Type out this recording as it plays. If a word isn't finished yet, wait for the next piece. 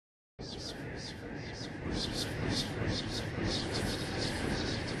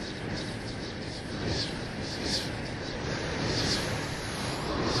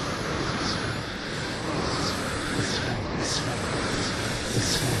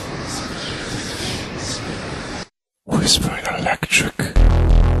Whispering electric.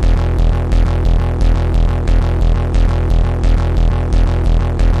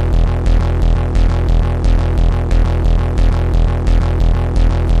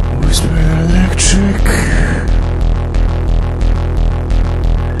 Whispering electric.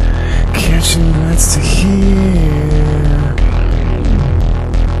 Catching lights to hear.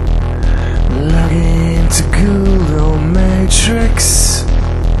 Logging into good old matrix.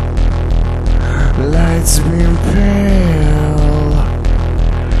 Lights being pale.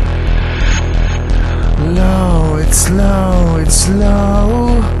 Low, it's low, it's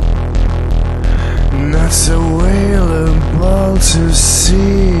low. Not available to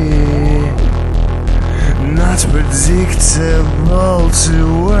see. Not predictable to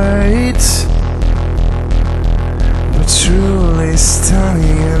wait. But truly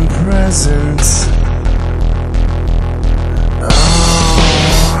stunning and present.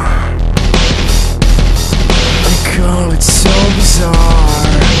 Oh, it's so bizarre.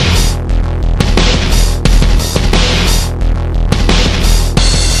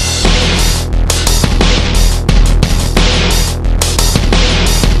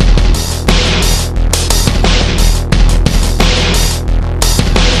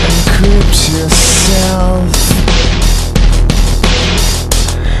 Encrypt yourself.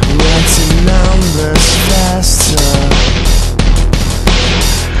 Writing numbers faster.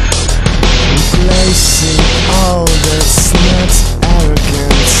 Replacing all the